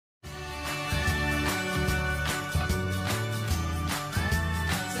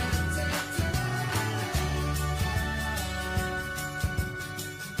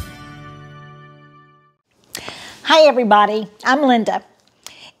Hi everybody, I'm Linda,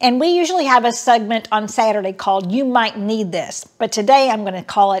 and we usually have a segment on Saturday called You Might Need This, but today I'm going to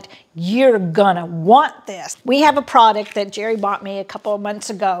call it You're Gonna Want This. We have a product that Jerry bought me a couple of months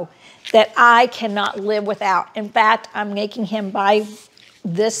ago that I cannot live without. In fact, I'm making him buy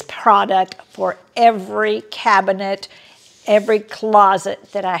this product for every cabinet, every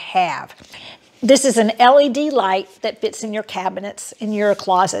closet that I have. This is an LED light that fits in your cabinets, in your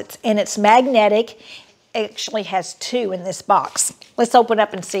closets, and it's magnetic. It actually has two in this box. Let's open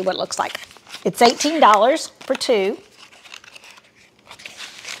up and see what it looks like. It's $18 for two.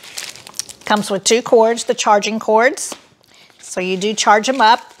 Comes with two cords, the charging cords. So you do charge them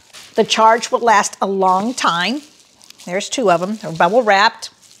up. The charge will last a long time. There's two of them. They're bubble wrapped.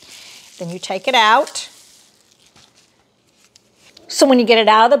 Then you take it out. So when you get it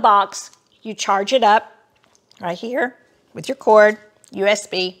out of the box, you charge it up right here with your cord,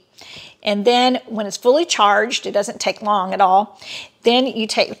 USB. And then when it's fully charged, it doesn't take long at all. Then you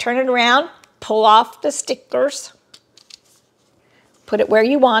turn it around, pull off the stickers, put it where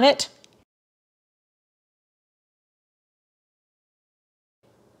you want it.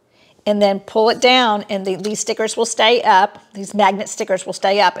 And then pull it down, and these stickers will stay up. These magnet stickers will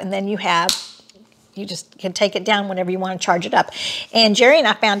stay up, and then you just can take it down whenever you want to charge it up. And Jerry and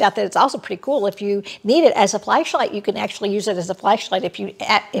I found out that it's also pretty cool. If you need it as a flashlight, you can actually use it as a flashlight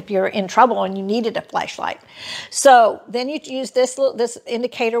if you're in trouble and you needed a flashlight. So then you use this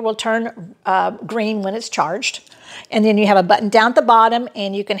indicator will turn green when it's charged. And then you have a button down at the bottom,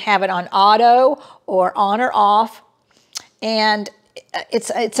 and you can have it on auto or on or off. And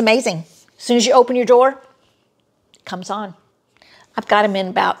it's amazing. As soon as you open your door, it comes on. I've got them in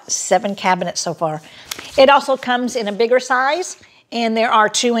about 7 cabinets so far. It also comes in a bigger size, and there are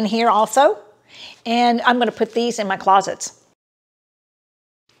 2 in here also. And I'm going to put these in my closets.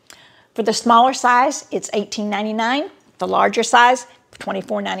 For the smaller size, it's $18.99. The larger size,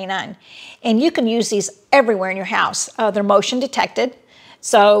 $24.99. And you can use these everywhere in your house. They're motion detected.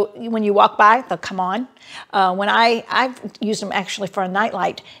 So when you walk by, they'll come on. When I've used them actually for a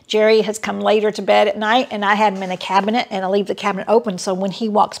nightlight. Jerry has come later to bed at night, and I had them in a cabinet, and I leave the cabinet open, so when he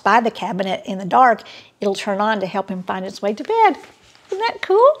walks by the cabinet in the dark, it'll turn on to help him find his way to bed. Isn't that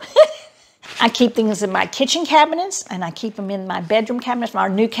cool? I keep things in my kitchen cabinets, and I keep them in my bedroom cabinets. Our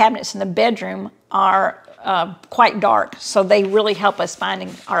new cabinets in the bedroom are quite dark, so they really help us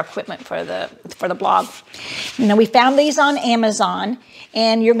finding our equipment for the blog. Now, we found these on Amazon,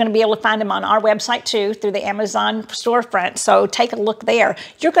 and you're going to be able to find them on our website too through the Amazon storefront. So take a look there.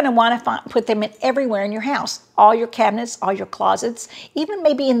 You're going to want to put them in everywhere in your house, all your cabinets, all your closets, even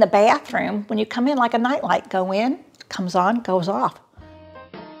maybe in the bathroom when you come in, like a nightlight. Go in, comes on, goes off.